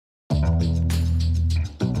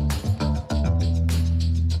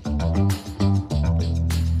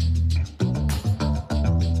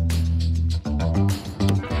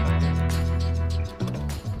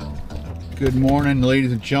Good morning,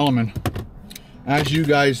 ladies and gentlemen. As you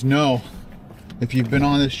guys know, if you've been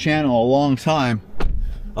on this channel a long time,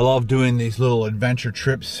 I love doing these little adventure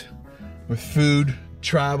trips with food,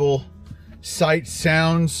 travel, sights,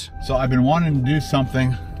 sounds. So I've been wanting to do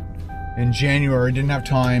something in January, didn't have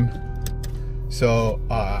time. So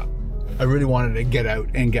I really wanted to get out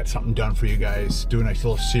and get something done for you guys, do a nice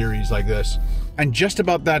little series like this. And just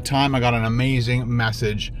about that time, I got an amazing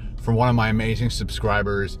message from one of my amazing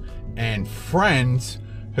subscribers and friends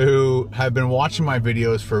who have been watching my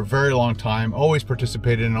videos for a very long time, always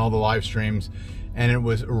participated in all the live streams, and it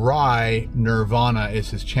was Rye Nirvana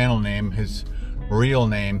is his channel name. His real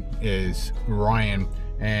name is Ryan,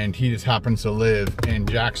 and he just happens to live in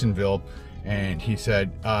Jacksonville. And he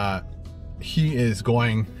said he is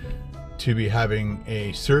going to be having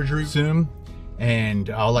a surgery soon, and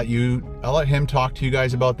I'll let him talk to you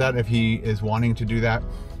guys about that if he is wanting to do that.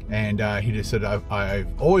 And he just said, I've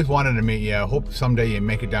always wanted to meet you. I hope someday you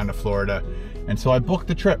make it down to Florida. And so I booked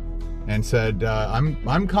the trip and said,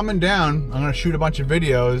 I'm coming down. I'm gonna shoot a bunch of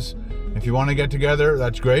videos. If you want to get together,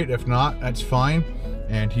 that's great. If not, that's fine.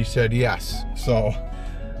 And he said yes. So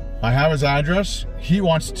I have his address. He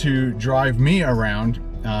wants to drive me around.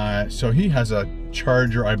 So he has a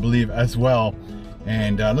Charger, I believe, as well.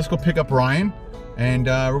 And let's go pick up Ryan. And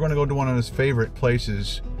we're gonna go to one of his favorite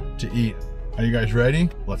places to eat. Are you guys ready?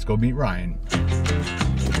 Let's go meet Ryan.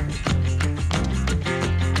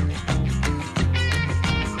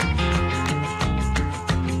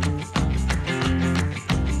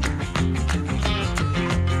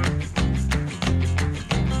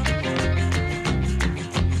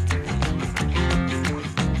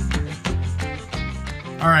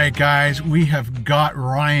 All right, guys, we have got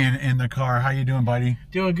Ryan in the car. How you doing, buddy?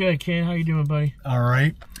 Doing good, Ken. How you doing, buddy? All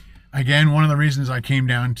right. Again, one of the reasons I came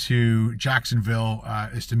down to Jacksonville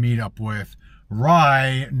is to meet up with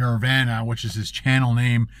Rye Nirvana, which is his channel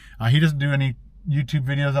name. He doesn't do any YouTube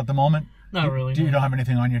videos at the moment. Not really. You don't have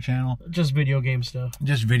anything on your channel? Just video game stuff.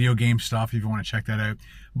 Just video game stuff, if you want to check that out.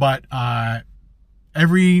 But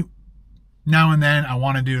every now and then, I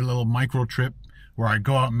want to do a little micro trip where I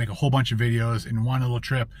go out and make a whole bunch of videos in one little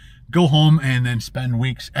trip, go home, and then spend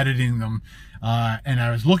weeks editing them. And I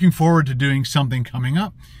was looking forward to doing something coming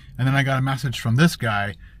up. And then I got a message from this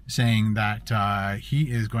guy saying that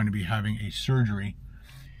he is going to be having a surgery.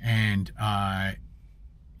 And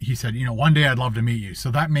he said, you know, one day I'd love to meet you.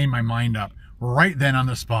 So that made my mind up right then on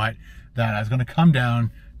the spot that I was going to come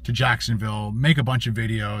down to Jacksonville, make a bunch of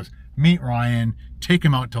videos, meet Ryan, take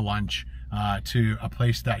him out to lunch to a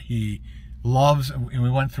place that he loves. And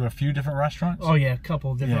we went through a few different restaurants. Oh yeah, a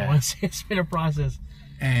couple different ones. It's been a process.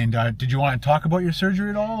 And did you want to talk about your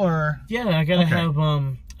surgery at all, or? Yeah, I gotta have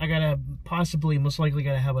I gotta most likely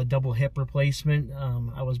gotta have a double hip replacement.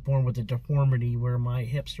 I was born with a deformity where my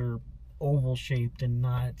hips are oval shaped and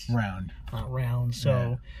not round.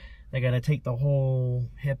 So I gotta take the whole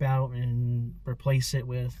hip out and replace it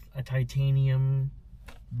with a titanium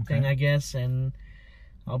thing, I guess, and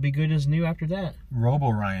I'll be good as new after that. Robo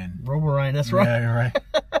Ryan, that's right. Yeah, you're right.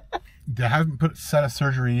 They haven't set a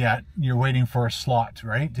surgery yet. You're waiting for a slot,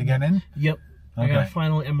 right, to get in? Yep. Okay. I got a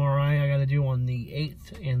final MRI I got to do on the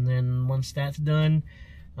 8th, and then once that's done,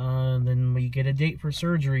 then we get a date for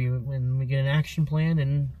surgery, and we get an action plan,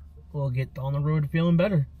 and we'll get on the road feeling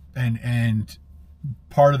better. And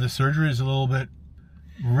part of the surgery is a little bit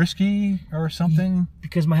risky or something?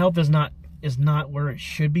 Because my health is not where it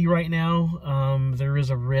should be right now. There is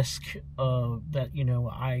a risk that, you know,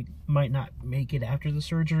 I might not make it after the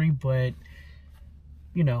surgery, but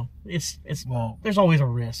you know, well, there's always a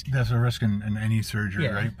risk. There's a risk in any surgery,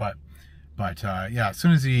 right? But yeah, as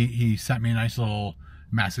soon as he sent me a nice little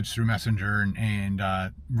message through Messenger, and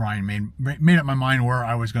Ryan made up my mind where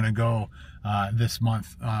I was going to go this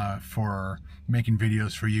month for making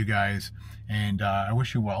videos for you guys, and I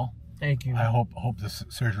wish you well. Thank you. I hope this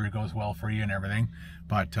surgery goes well for you and everything.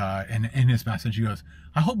 But in his message, he goes,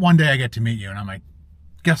 I hope one day I get to meet you. And I'm like,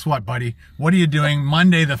 guess what, buddy? What are you doing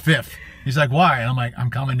Monday the 5th? He's like, why? And I'm like,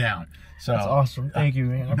 I'm coming down. So that's awesome. Thank you,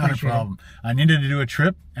 man. Not a problem. I needed to do a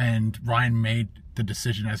trip, and Ryan made the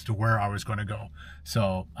decision as to where I was going to go.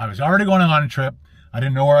 So I was already going on a trip. I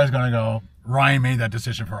didn't know where I was going to go. Ryan made that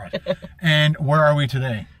decision for us. And where are we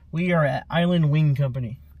today? We are at Island Wing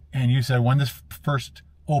Company. And you said when this first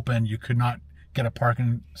opened, you could not get a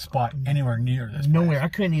parking spot anywhere near this Nowhere. place. I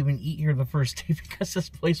couldn't even eat here the first day because this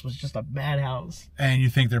place was just a madhouse. And you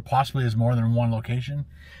think there possibly is more than one location?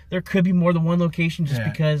 There could be more than one location just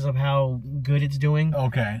because of how good it's doing.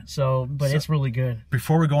 Okay. So it's really good.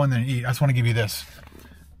 Before we go in there and eat, I just want to give you this.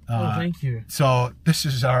 Oh, thank you. So this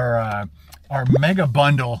is our mega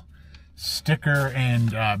bundle sticker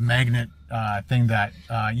and magnet thing that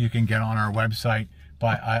you can get on our website.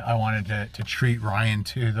 But I wanted to treat Ryan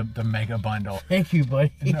to the mega bundle. Thank you,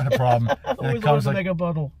 buddy. Not a problem. And it comes like mega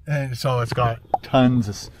bundle. And so it's got tons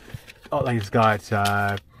of, like it's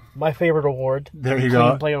got my favorite award. There you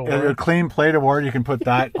go. A clean plate award. You can put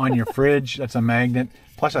that on your fridge. That's a magnet.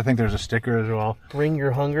 Plus, I think there's a sticker as well. Bring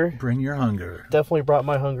your hunger. Bring your hunger. Definitely brought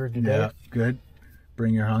my hunger today. Yeah, good.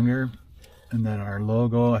 Bring your hunger. And then our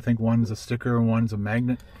logo. I think one's a sticker and one's a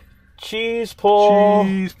magnet. Cheese pull.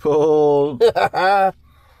 Cheese pull. And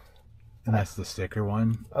that's the sticker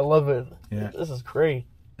one. I love it. Yeah. This is great.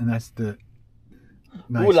 And that's the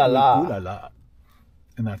nice Ooh la la. Ooh la la.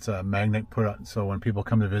 And that's a magnet put up so when people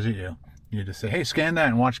come to visit you, you just say, hey, scan that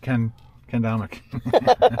and watch Ken Domick.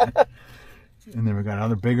 And then we got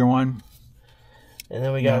another bigger one. And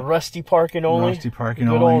then we got Rusty parking only. Rusty parking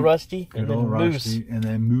only. Good old Rusty. Good old Rusty. And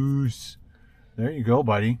then Moose. There you go,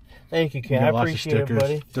 buddy. Thank you, Ken. I appreciate it,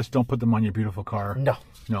 buddy. Just don't put them on your beautiful car. No.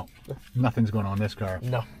 No. Nothing's going on this car.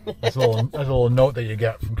 No. That's a little note that you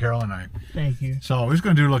get from Carol and I. Thank you. So we're just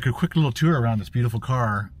going to do like a quick little tour around this beautiful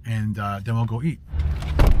car, and then we'll go eat.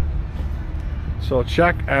 So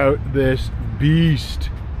check out this beast.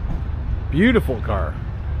 Beautiful car.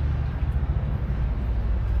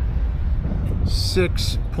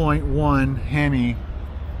 6.1 Hemi.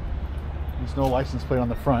 There's no license plate on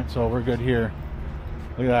the front, so we're good here.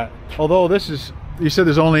 Look at that. Although this is, you said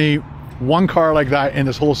there's only one car like that in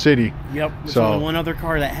this whole city. Yep. There's only one other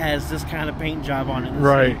car that has this kind of paint job on it.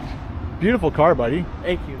 Right. Beautiful car, buddy.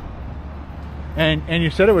 Thank you. And you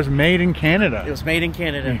said it was made in Canada. It was made in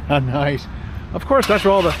Canada. Yeah, nice. Of course, that's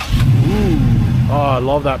where all the... Ooh. Oh, I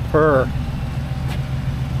love that purr.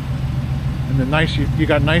 And the nice, you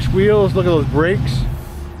got nice wheels. Look at those brakes.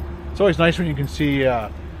 It's always nice when you can see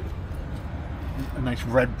a nice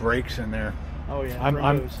red brakes in there. Oh yeah.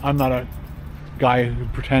 I'm not a guy who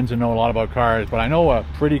pretends to know a lot about cars, but I know what a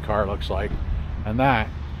pretty car looks like, and that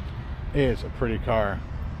is a pretty car.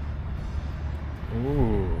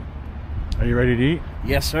 Ooh. Are you ready to eat?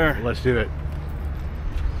 Yes, sir. Let's do it.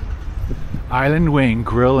 Island Wing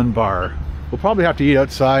Grill and Bar. We'll probably have to eat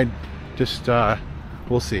outside. Just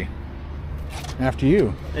we'll see. After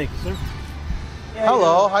you. Thank you, sir. Yeah,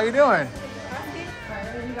 hello, how you doing?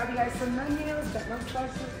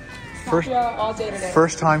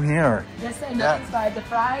 First time here. Yes, sir. Nothing's fried. The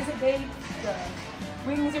fries are baked. The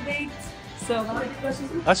wings are baked. So, how many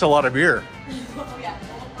questions? That's a lot of beer. Oh yeah,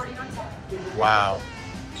 over 40 on top. Wow.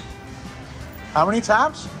 How many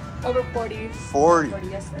taps? Over 40. 40.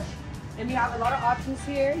 Yes, sir. And we have a lot of options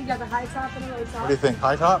here. You got the high top and the low top. What do you think?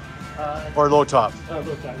 High top or low top? Low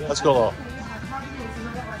top. Yeah. Let's go low.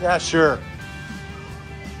 Yeah, sure.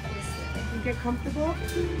 Get comfortable.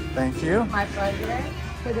 Thank you. My pleasure.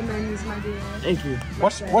 For the menus, my dear. Thank you.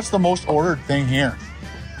 What's the most ordered thing here?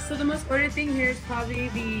 So the most ordered thing here is probably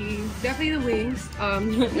definitely the wings.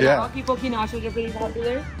 Yeah. Ahi Poke Nachos are pretty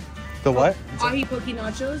popular. The what? Ahi Poke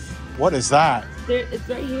Nachos. What is that? It's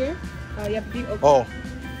right here. You have to do. Oh.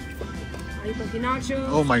 Ahi Poke Nachos.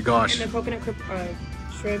 Oh my gosh. And the coconut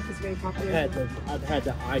shrimp is very popular. I've had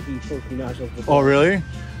the Ahi Poke Nachos before. Oh really?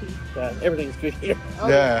 Everything's good here. Oh,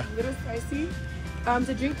 yeah. A little spicy.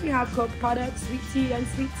 To drink, we have Coke products, sweet tea and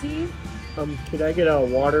sweet tea. Could I get a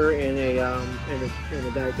water and a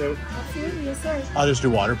Diet Coke? Absolutely, yes sir. I'll just do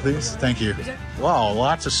water, please. Thank you. Wow,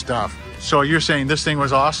 lots of stuff. So you're saying this thing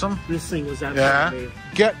was awesome? This thing was absolutely amazing.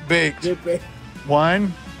 Get baked. Get baked.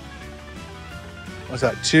 1. What's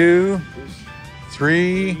that? 2,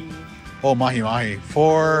 3. Oh, mahi mahi.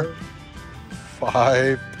 4,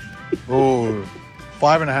 5. Oh,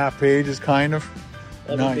 5.5 pages, kind of.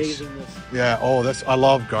 Nice. Yeah. Oh, I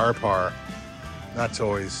love Garpar. That's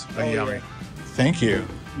always yummy. Yeah. Thank you.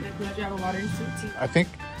 I think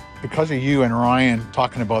because of you and Ryan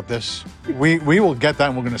talking about this, we will get that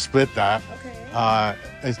and we're going to split that.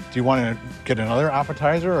 Okay. Do you want to get another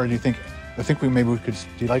appetizer, or do you think? I think maybe we could.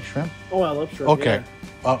 Do you like shrimp? Oh, I love shrimp. Okay.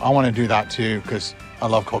 Yeah. I want to do that too because I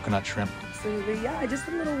love coconut shrimp. Absolutely. Yeah. Just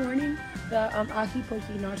a little warning. The Ahi Poke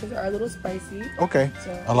Nachos are a little spicy. Okay.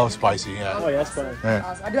 So, I love spicy. Yeah. Oh, yeah, that's fine. Yeah.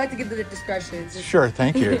 Awesome. I do like to give the discretion. Sure.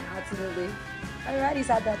 Thank you. Absolutely. Alrighty,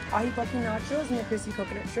 so I have the Ahi Poke Nachos and the crispy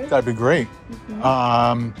coconut shrimp. That'd be great.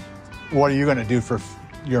 What are you going to do for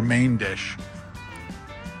your main dish?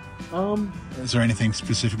 Is there anything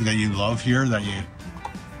specific that you love here that you?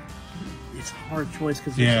 It's a hard choice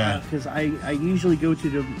because I usually go to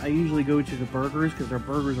the burgers because their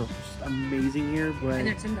burgers are just amazing here. But and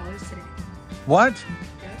they're $10 today. What?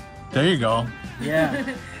 Yeah. There you go.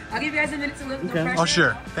 Yeah. I'll give you guys a minute to look. Okay. Oh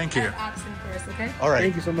sure. Thank you. First, okay? All right.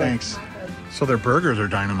 Thank you so much. Thanks. So their burgers are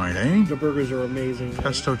dynamite, eh? The burgers are amazing.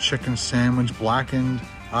 Pesto chicken sandwich, blackened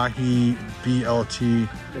Ahi BLT.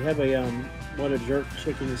 They have a what a jerk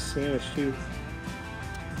chicken sandwich too.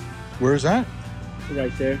 Where is that?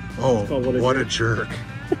 Right there. Oh, what a jerk.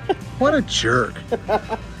 What a jerk.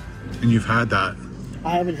 And you've had that?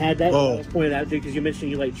 I haven't had that. Oh. I was pointing out because you mentioned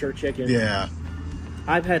you like jerk chicken. Yeah.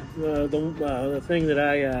 I've had the thing that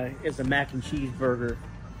I is a mac and cheese burger.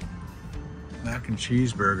 Mac and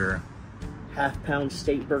cheeseburger. Half-pound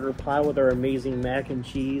steak burger pie with our amazing mac and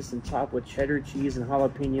cheese and topped with cheddar cheese and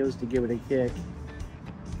jalapenos to give it a kick.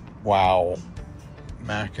 Wow.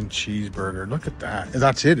 Mac and cheeseburger. Look at that.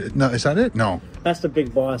 That's it. No, is that it? No. That's the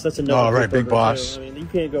Big Boss. That's another. Oh, right, Big Boss. Too. I mean, you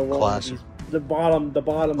can't go wrong Classic. with these. The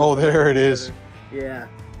bottom. Oh, there it is. Yeah.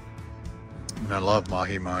 And I love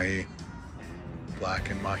mahi mahi. Black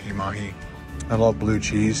and mahi mahi. I love blue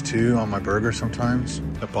cheese too on my burger sometimes.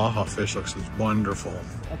 The Baja fish looks wonderful.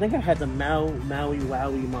 I think I had the Maui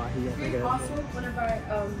Wowie Mahi. I think Also, one of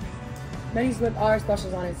our menus with our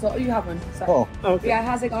specials on it. So you have one. Sorry. Oh. Okay. Yeah, it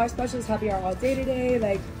has like our specials, happy hour all day today,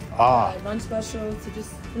 like lunch specials. So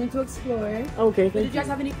just need to explore. Okay. But did you guys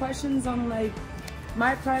have any questions on like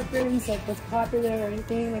my preference, like what's popular or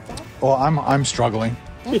anything like that? Well, I'm struggling.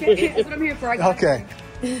 Okay, that's what I'm here for. I got Okay.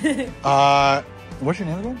 What's your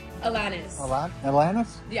name again? Alanis.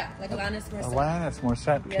 Alanis? Yeah, like Alanis Morissette. Alanis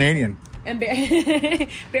Morissette. Yes. Canadian. And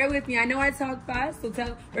bear with me. I know I talk fast,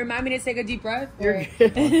 so remind me to take a deep breath.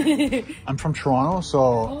 I'm from Toronto,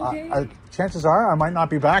 so Okay. chances are I might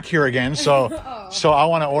not be back here again. So, so I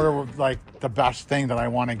want to order like the best thing that I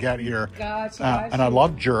want to get here. Gotcha. And I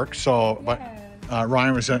love jerk. So, but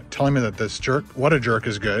Ryan was telling me that this jerk, what a jerk,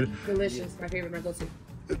 is good. Delicious. My favorite. My go-to.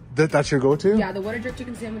 That's your go-to? Yeah, the What a Jerk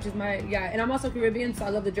chicken sandwich is my and I'm also Caribbean, so I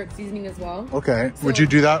love the jerk seasoning as well. Okay. So, would you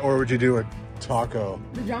do that, or would you do a taco?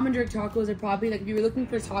 The drum and jerk tacos are probably like if you were looking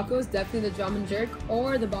for tacos, definitely the drum and jerk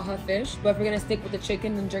or the Baja fish. But if we're gonna stick with the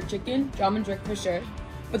chicken and jerk chicken, drum and jerk for sure.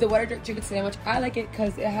 But the What a Jerk chicken sandwich, I like it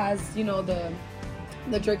because it has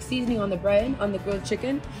the jerk seasoning on the bread on the grilled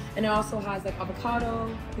chicken, and it also has like avocado.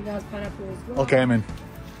 I think it has pineapple as well. Okay, I'm in.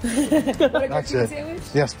 That's it. Sandwich?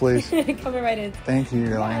 Yes, please. Coming right in. Thank you,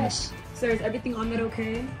 Alanis. So is everything on that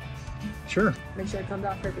okay? Sure. Make sure it comes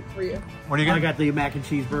out perfect for you. What are you I gonna? got the mac and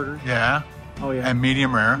cheese burger. Yeah. Oh yeah. And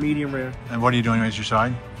medium rare. Medium rare. And what are you doing as your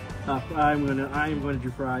side? I'm gonna do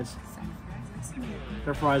fries.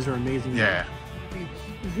 Their fries are amazing. Yeah.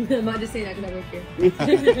 I'm not just saying that because I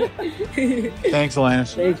work here. Thanks,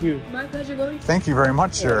 Alanis. Thank you. My pleasure, going. Thank you very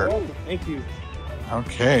much, sir. Oh, thank you.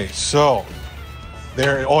 Okay, so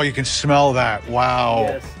there. Oh, you can smell that. Wow.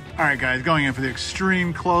 Yes. All right, guys, going in for the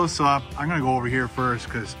extreme close-up. I'm gonna go over here first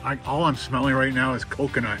because all I'm smelling right now is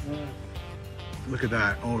coconut. Look at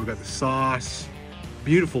that. Oh, we've got the sauce.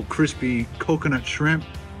 Beautiful, crispy coconut shrimp.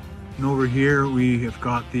 And over here we have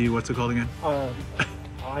got the, what's it called again?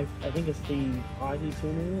 I think it's the ahi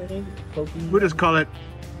tuna. I think. We'll just call it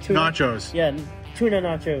Tuna. nachos. Yeah, tuna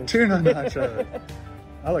nachos. Tuna nachos.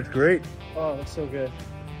 That looks great. Oh, that's so good.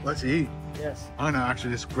 Let's eat. Yes. I'm gonna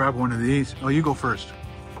actually just grab one of these. Oh, you go first.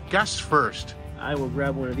 Guess first. I will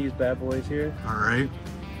grab one of these bad boys here All right.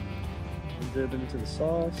 and dip it into the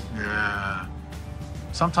sauce. Yeah.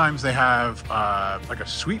 Sometimes they have like a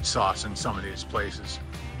sweet sauce in some of these places.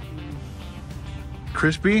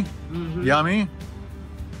 Crispy, yummy.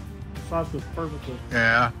 The sauce was perfect.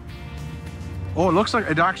 Yeah. Oh, it looks like,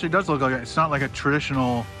 it actually does look like it. It's not like a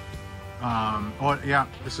traditional, oh yeah,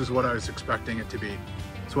 this is what I was expecting it to be.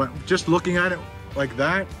 So just looking at it like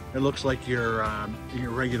that, it looks like your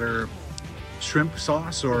regular shrimp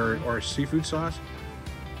sauce or seafood sauce.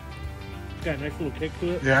 It's got a nice little kick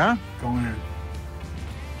to it. Yeah, going in.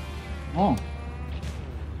 Oh,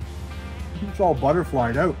 it's all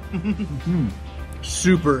butterflied out.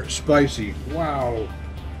 Super spicy. Wow.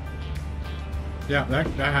 Yeah, that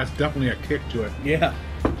has definitely a kick to it. Yeah.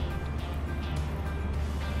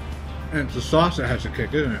 And it's the sauce that has a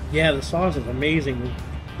kick, isn't it? Yeah, the sauce is amazing.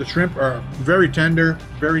 The shrimp are very tender,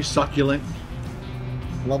 very succulent.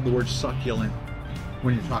 Love the word succulent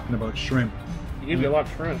when you're talking about shrimp. You give me a lot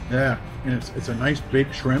of shrimp. Yeah, and it's a nice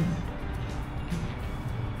big shrimp.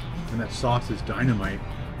 And that sauce is dynamite.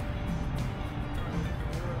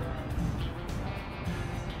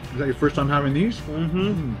 Is that your first time having these?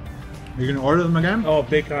 Mm-hmm. Are you gonna order them again? Oh,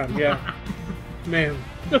 big time, yeah. Man.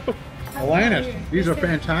 Alanis, these are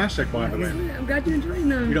fantastic, by the way. I'm glad you're enjoying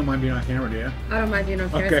them. You don't mind being on camera, do you? I don't mind being on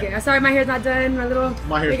camera. Okay. Sorry, my hair's not done.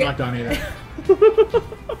 My hair's not done either.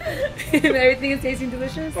 Everything is tasting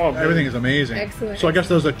delicious. Oh, Everything is amazing. Excellent. So I guess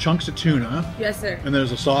those are chunks of tuna, Yes, sir. and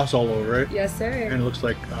there's a sauce all over it. Yes, sir. And it looks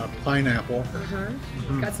like pineapple.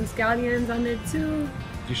 Got some scallions on there too.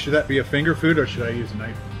 Should that be a finger food, or should I use a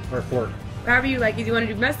knife or a fork? However you like. If you want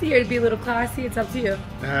to do messy or be a little classy, it's up to you.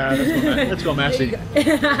 Let's go messy.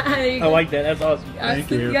 There you go. I like that. That's awesome. Thank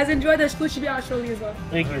you. You guys enjoy the food should be out shortly as well.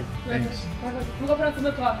 Thank you. Thanks. We'll go put on some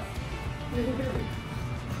lip gloss.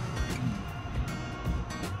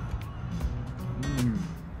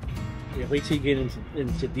 Yeah, wait till you get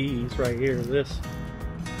into these right here. This.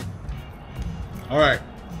 All right.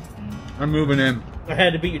 I'm moving in. I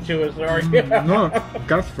had to beat you to it. Sorry. No,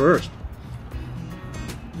 got first.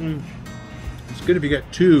 It's good if you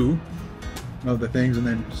get 2 of the things and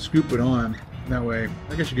then scoop it on. That way,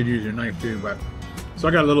 I guess you could use your knife too, but. So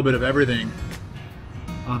I got a little bit of everything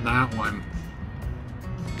on that one.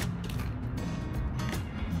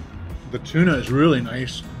 The tuna is really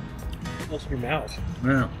nice. Close to your mouth.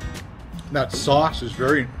 Yeah. That sauce is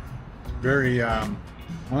very, very, I'm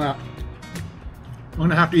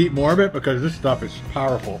gonna have to eat more of it because this stuff is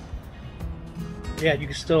powerful. Yeah, you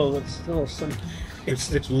can still, it's still some...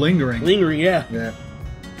 It's lingering. Lingering, yeah. Yeah.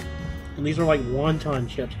 And these are like wonton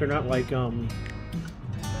chips. They're not like,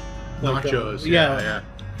 Nachos. Yeah.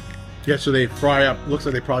 Yeah, so they fry up, looks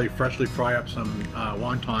like they probably freshly fry up some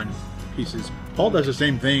wonton pieces. Paul does the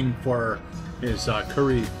same thing for his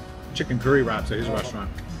chicken curry wraps at his restaurant.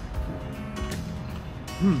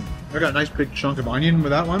 I got a nice big chunk of onion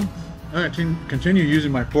with that one. I'm going to continue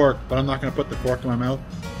using my fork, but I'm not going to put the fork in my mouth.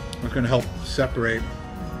 I'm going to help separate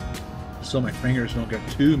so my fingers don't get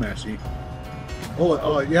too messy.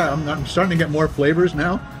 Oh yeah, I'm starting to get more flavors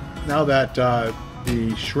now. Now that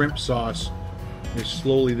the shrimp sauce is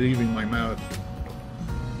slowly leaving my mouth.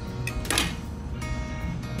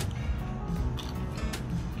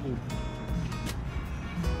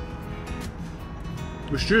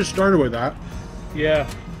 We should have started with that. Yeah.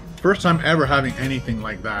 First time ever having anything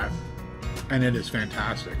like that, and it is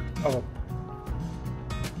fantastic. Oh.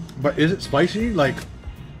 But is it spicy? Like,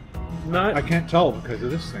 Not. I can't tell because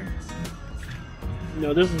of this thing.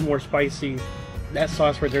 No, this is more spicy. That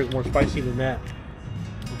sauce right there is more spicy than that.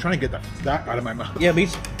 I'm trying to get that out of my mouth. Yeah, me.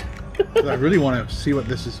 I really want to see what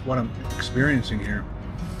I'm experiencing here.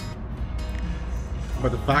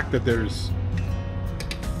 But the fact that there's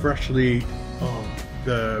freshly,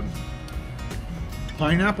 the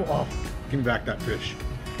pineapple. Oh, give me back that fish.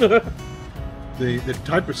 The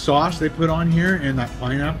type of sauce they put on here and that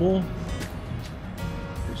pineapple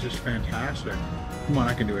is just fantastic. Come on,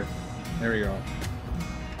 I can do it. There we go.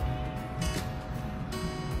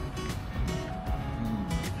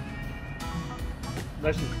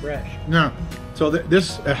 Nice and fresh. No, so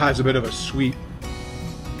this has a bit of a sweet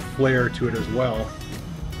flair to it as well.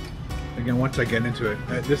 Again, once I get into it,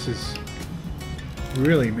 this is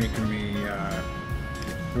really making me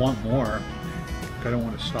want more. I don't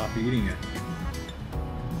want to stop eating it.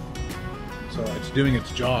 So it's doing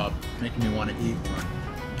its job, making me want to eat more.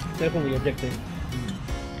 Definitely addicting.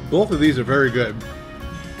 Both of these are very good.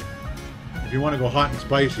 If you want to go hot and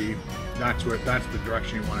spicy, that's the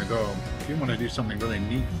direction you want to go. If you want to do something really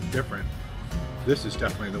neat and different, this is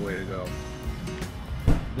definitely the way to go.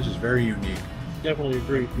 This is very unique. Definitely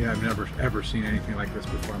agree. Yeah, I've never ever seen anything like this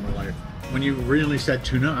before in my life. When you originally said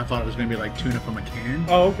tuna, I thought it was going to be like tuna from a can.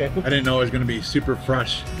 Oh, okay. I didn't know it was going to be super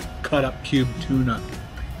fresh, cut up cube tuna.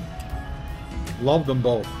 Love them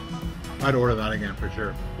both. I'd order that again for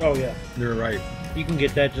sure. Oh yeah. You're right. You can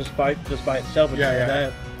get that just by itself. Yeah.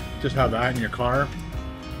 That. Just have that in your car,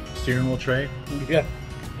 steering wheel tray. Yeah.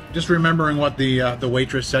 Just remembering what the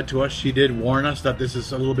waitress said to us. She did warn us that this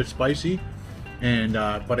is a little bit spicy, and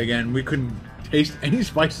but again, we couldn't taste any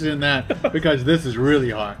spices in that because this is really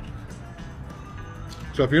hot.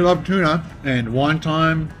 So if you love tuna and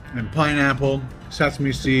wonton and pineapple,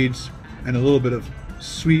 sesame seeds, and a little bit of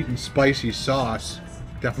sweet and spicy sauce,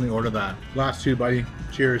 definitely order that. Last two, buddy.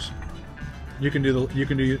 Cheers. You can do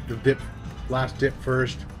the dip, last dip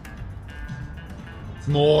first.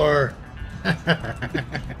 More.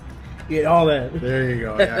 Get all that. There you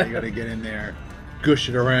go. Yeah, you got to get in there, gush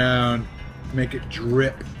it around, make it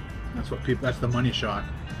drip. That's what people. That's the money shot.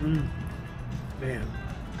 Man.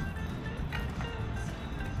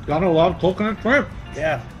 Gotta love coconut shrimp.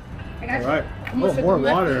 Yeah. I got All right. Almost Oh, more took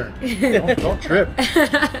my- water. Don't trip.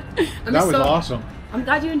 That was awesome. I'm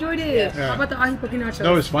glad you enjoyed it. Yeah. How about the ahi poke nachos?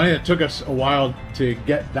 That was funny. It took us a while to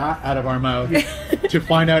get that out of our mouth to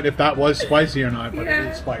find out if that was spicy or not, but it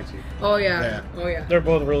is spicy. Oh yeah. Yeah. Oh yeah. They're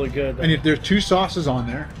both really good. And if there's two sauces on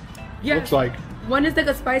there, Yeah. looks like. One is like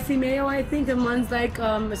a spicy mayo, I think, and one's like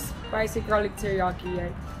a spicy garlic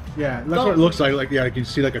teriyaki. Yeah, that's what it looks like. Like, yeah, you can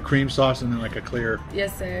see like a cream sauce and then like a clear.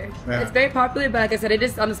 Yes, sir. Yeah. It's very popular, but like I said, it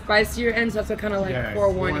is on the spicier end, so that's what kind of like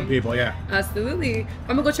forewarning people. Yeah. Absolutely.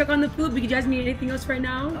 I'm gonna go check on the food. But you guys need anything else right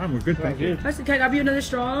now? We're good, thank you. Can I grab you another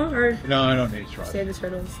straw or? No, I don't need straw. Save the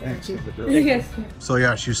turtles. Thanks. Yes. So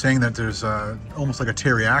yeah, she was saying that there's almost like a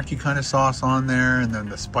teriyaki kind of sauce on there, and then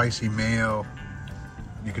the spicy mayo.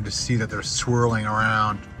 You can just see that they're swirling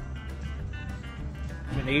around.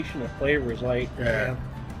 Combination of flavors, like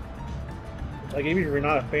like even if you're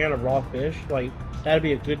not a fan of raw fish, like that'd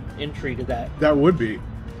be a good entry to that. That would be.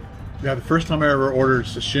 Yeah, the first time I ever ordered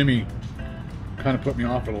sashimi kind of put me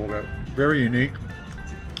off a little bit. Very unique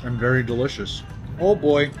and very delicious. Oh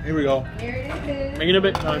boy, here we go. Here it is. Making a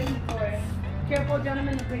bit time. Careful,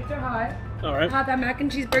 gentlemen, the plates are hot. All right. I have that mac and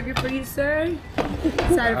cheese burger for you, sir.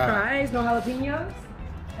 Side of fries, no jalapenos.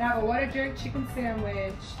 I have a water jerk chicken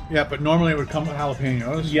sandwich. Yeah, but normally it would come with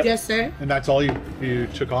jalapenos. Yep. Yes, sir. And that's all you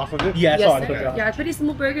took off of it? Yeah, that's Yes, all I sir. took off. Yeah, pretty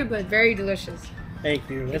simple burger, but very delicious. Thank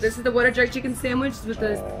you. This is the water jerk chicken sandwich with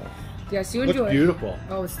the. Yes, you enjoy. Looks beautiful.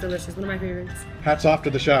 Oh, it's delicious. One of my favorites. Hats off to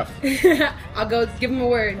the chef. I'll go give him a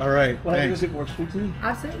word. All right, Well, thanks. is it more sweet to me?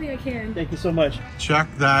 Absolutely, I can. Thank you so much. Check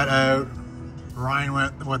that out. Ryan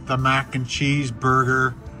went with the mac and cheese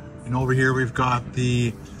burger. And over here we've got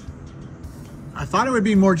the... I thought it would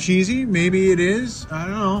be more cheesy. Maybe it is. I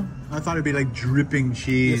don't know. I thought it'd be like dripping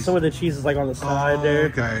cheese. Yeah, some of the cheese is like on the side there.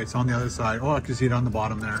 Okay, it's on the other side. Oh, I can see it on the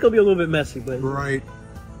bottom there. It's gonna be a little bit messy, but Right.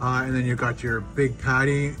 And then you got your big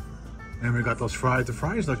patty. And we got those fries. The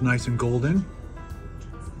fries look nice and golden.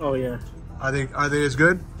 oh yeah. Are they as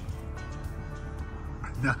good?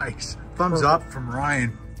 Nice. Thumbs up from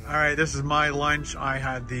Ryan. All right, this is my lunch. I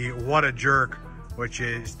had the What a Jerk, which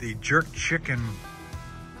is the jerk chicken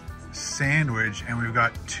sandwich, and we've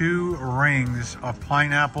got 2 rings of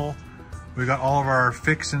pineapple. We've got all of our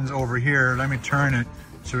fixins over here. Let me turn it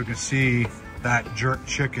so we can see that jerk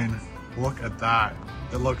chicken. Look at that.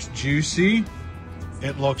 It looks juicy.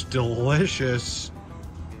 It looks delicious.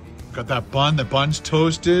 Got that bun, the bun's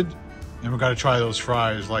toasted. And we've got to try those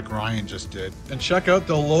fries like Ryan just did. And check out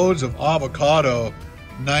the loads of avocado.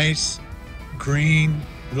 Nice, green.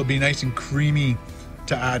 It'll be nice and creamy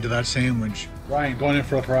to add to that sandwich. Ryan, going in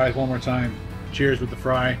for the fries one more time. Cheers with the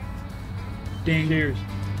fry. Ding. Cheers.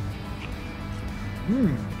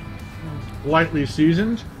 Lightly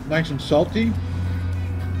seasoned, nice and salty.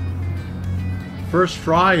 First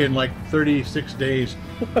fry in like 36 days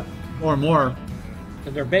or more.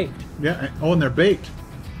 And they're baked. Yeah, oh, and they're baked.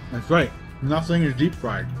 That's right. Nothing is deep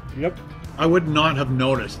fried. Yep. I would not have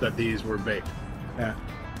noticed that these were baked. Yeah.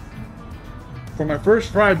 For my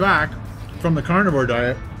first fry back from the carnivore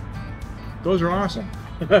diet, those are awesome.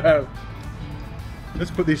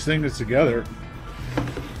 Let's put these things together.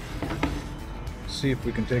 See if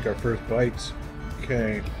we can take our first bites.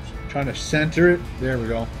 Okay, trying to center it. There we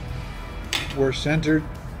go. We're centered.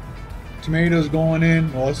 Tomatoes going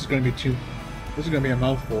in. Well, this is going to be this is going to be a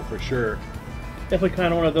mouthful for sure. Definitely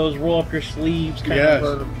kind of one of those roll up your sleeves kind Yes,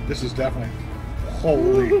 of. this is definitely.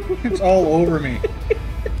 Holy, it's all over me.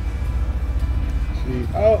 See,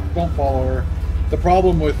 oh, don't follow her. The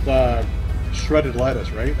problem with shredded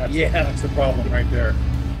lettuce, right? That's the problem right there.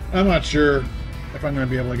 I'm not sure if I'm going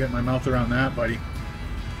to be able to get my mouth around that, buddy.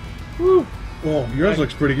 Whew. Oh, yours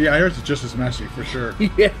looks pretty good. Yeah, yours is just as messy for sure.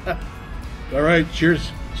 Yeah. All right,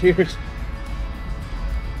 cheers. Cheers.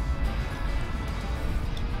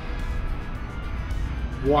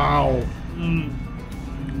 Wow.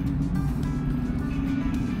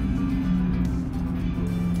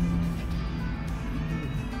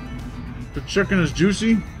 The chicken is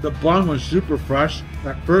juicy. The bun was super fresh.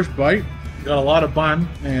 That first bite got a lot of bun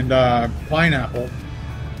and pineapple.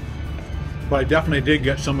 But I definitely did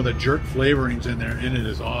get some of the jerk flavorings in there, and it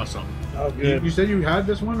is awesome. Oh, good. You said you had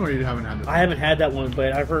this one, or you haven't had this one? I haven't had that one,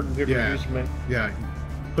 but I've heard good reviews from it. Yeah.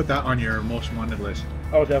 Put that on your most wanted list.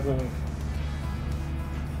 Oh, definitely.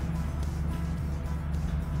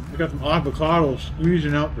 We got some avocados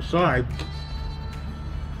squeezing out the side.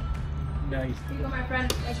 Nice. Here you go, my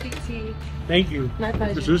friend. I speak tea. Thank you. My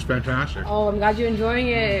pleasure. This is fantastic. Oh, I'm glad you're enjoying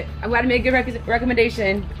it. I'm glad to make a good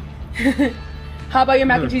recommendation. How about your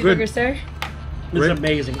mac and cheese burger, sir? This is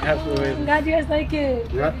amazing. Absolutely I'm amazing. glad you guys like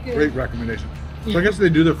it. Yeah, Very good. great recommendation. So I guess they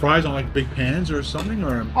do their fries on like big pans or something,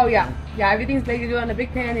 or? Oh yeah, everything's they do it on a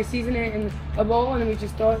big pan. They season it in a bowl, and then we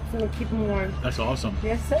just throw it to keep them warm. That's awesome.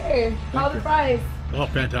 Yes, sir. How you. the fries? Oh,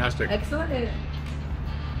 fantastic. Excellent.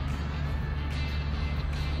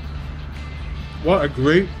 What a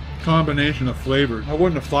great combination of flavors. I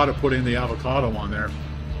wouldn't have thought of putting the avocado on there.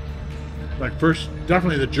 Like first,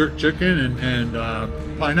 definitely the jerk chicken and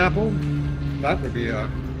pineapple. That would be a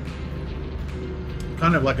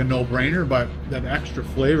kind of like a no-brainer, but that extra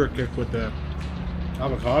flavor kick with the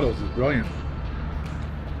avocados is brilliant.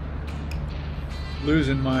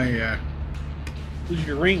 Losing my Lose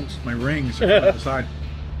your rings. My rings on the side.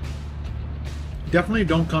 Definitely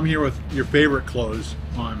don't come here with your favorite clothes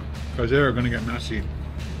on, because they're going to get messy.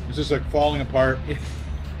 It's just like falling apart.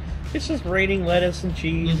 It's just raining lettuce and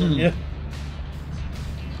cheese. Mm-hmm. Yeah.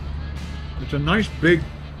 It's a nice big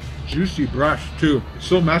juicy brush too. It's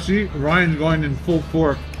so messy. Ryan's going in full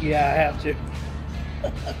fork. Yeah, I have to.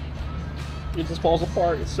 It just falls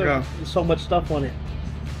apart. It's so, there's so much stuff on it.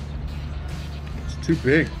 It's too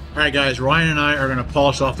big. All right, guys. Ryan and I are going to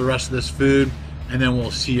polish off the rest of this food, and then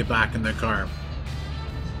we'll see you back in the car.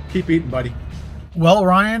 Keep eating, buddy. Well,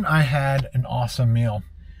 Ryan, I had an awesome meal.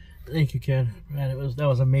 Thank you, Ken. Man, that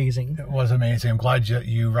was amazing. It was amazing. I'm glad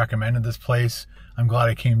you recommended this place. I'm glad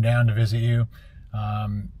I came down to visit you.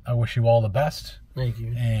 I wish you all the best. Thank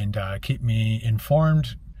you. And keep me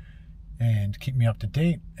informed and keep me up to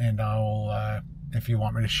date. And I'll, if you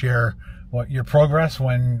want me to share what your progress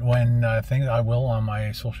when things, I will on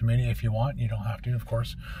my social media if you want. You don't have to, of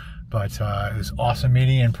course. But it was awesome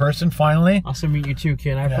meeting you in person finally. Awesome meeting you too,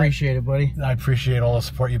 Ken. I appreciate it, buddy. I appreciate all the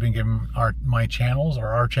support you've been giving our channels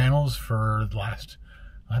for the last,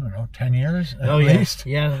 I don't know, 10 years at least.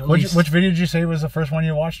 Yeah, at which least. Which video did you say was the first one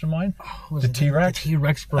you watched of mine? The T-Rex? The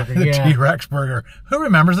T-Rex burger, The T-Rex burger. Who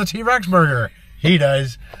remembers the T-Rex burger? He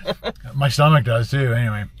does. My stomach does too,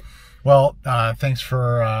 anyway. Well, thanks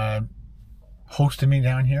for hosting me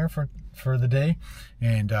down here for the day.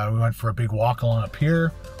 And we went for a big walk along a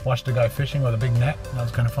pier, watched a guy fishing with a big net. That was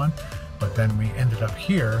kind of fun. But then we ended up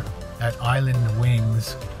here at Island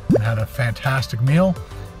Wings and had a fantastic meal.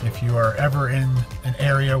 If you are ever in an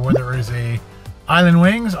area where there is a Island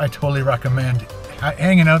Wings, I totally recommend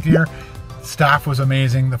hanging out here. Staff was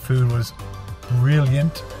amazing. The food was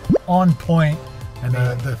brilliant, on point. And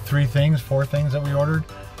the 4 things that we ordered,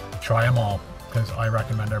 try them all, because I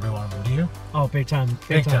recommend every one of them. Do you? Oh, big time.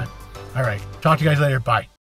 Big time. All right. Talk to you guys later. Bye.